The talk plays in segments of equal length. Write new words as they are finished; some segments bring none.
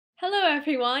Hello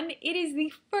everyone, it is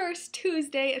the first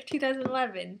Tuesday of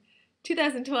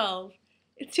 2012.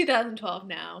 It's 2012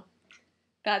 now.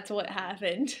 That's what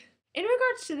happened. In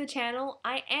regards to the channel,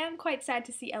 I am quite sad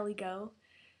to see Ellie go.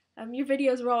 Your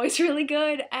videos were always really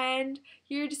good and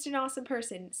you're just an awesome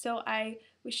person, so I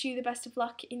wish you the best of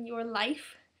luck in your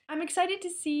life. I'm excited to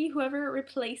see whoever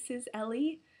replaces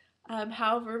Ellie,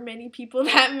 however many people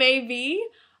that may be,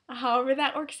 however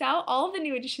that works out, all the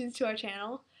new additions to our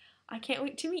channel. I can't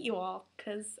wait to meet you all,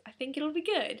 because I think it'll be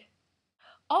good.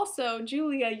 Also,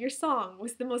 Julia, your song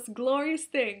was the most glorious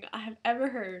thing I have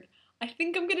ever heard. I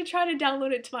think I'm going to try to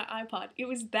download it to my iPod. It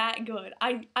was that good.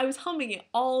 I was humming it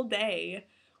all day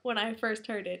when I first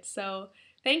heard it, so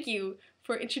thank you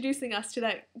for introducing us to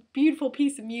that beautiful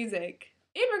piece of music.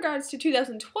 In regards to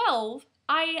 2012,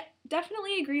 I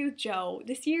definitely agree with Joe.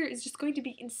 This year is just going to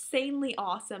be insanely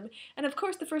awesome. And of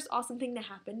course, the first awesome thing that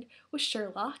happened was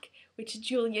Sherlock, which,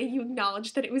 Julia, you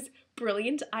acknowledged that it was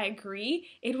brilliant. I agree.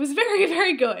 It was very,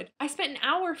 very good. I spent an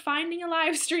hour finding a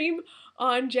live stream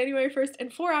on January 1st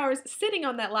and 4 hours sitting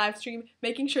on that live stream,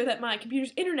 making sure that my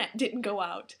computer's internet didn't go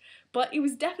out. But it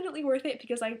was definitely worth it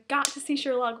because I got to see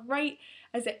Sherlock right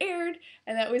as it aired,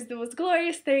 and that was the most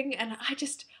glorious thing, and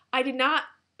I did not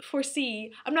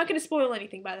foresee, I'm not going to spoil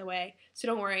anything, by the way, so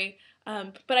don't worry,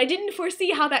 but I didn't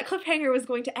foresee how that cliffhanger was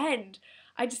going to end.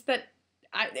 I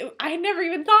had never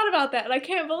even thought about that, and I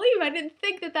can't believe I didn't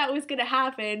think that that was going to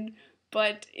happen,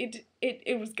 but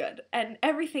it was good, and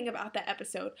everything about that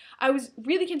episode. I was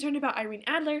really concerned about Irene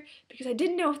Adler, because I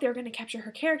didn't know if they were going to capture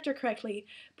her character correctly,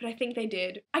 but I think they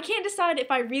did. I can't decide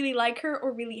if I really like her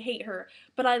or really hate her,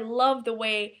 but I love the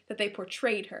way that they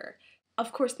portrayed her.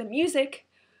 Of course, the music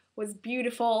was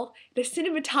beautiful. The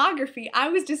cinematography, I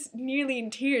was just nearly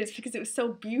in tears because it was so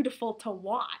beautiful to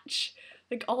watch.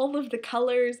 Like, all of the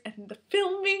colors and the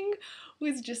filming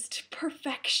was just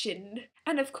perfection.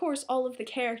 And of course, all of the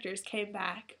characters came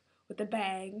back with a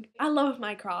bang. I love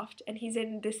Mycroft, and he's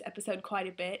in this episode quite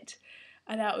a bit,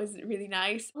 and that was really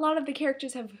nice. A lot of the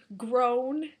characters have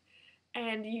grown,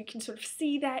 and you can sort of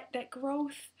see that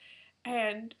growth,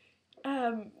 and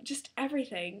just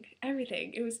everything.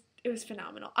 It was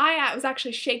phenomenal. I was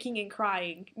actually shaking and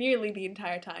crying nearly the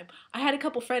entire time. I had a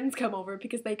couple friends come over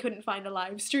because they couldn't find a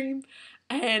live stream,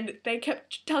 and they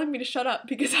kept telling me to shut up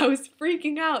because I was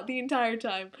freaking out the entire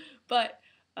time. But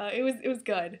it was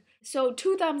good. So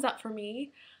 2 thumbs up for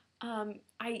me.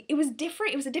 It was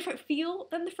different. It was a different feel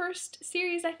than the first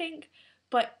series, I think,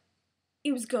 but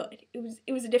it was good.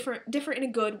 It was a different in a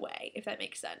good way, if that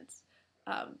makes sense.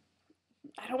 I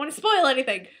don't want to spoil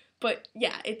anything, but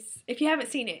yeah, if you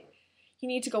haven't seen it, you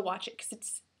need to go watch it because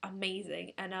it's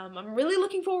amazing, and I'm really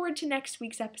looking forward to next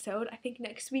week's episode. I think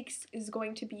next week's is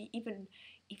going to be even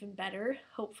better,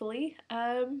 hopefully.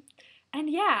 And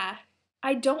yeah,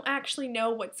 I don't actually know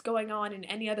what's going on in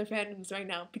any other fandoms right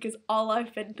now because all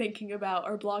I've been thinking about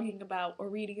or blogging about or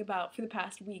reading about for the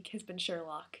past week has been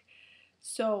Sherlock.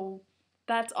 So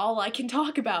that's all I can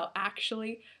talk about,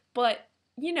 actually, but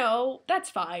you know, that's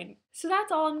fine. So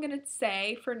that's all I'm gonna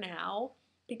say for now,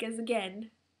 because again,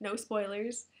 no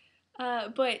spoilers.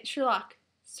 But Sherlock,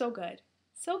 so good.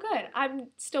 So good. I'm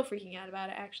still freaking out about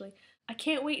it, actually. I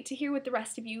can't wait to hear what the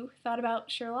rest of you thought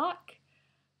about Sherlock.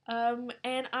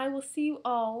 And I will see you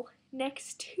all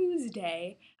next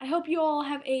Tuesday. I hope you all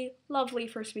have a lovely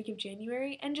first week of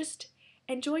January, and just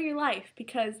enjoy your life,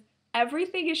 because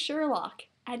everything is Sherlock,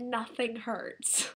 and nothing hurts.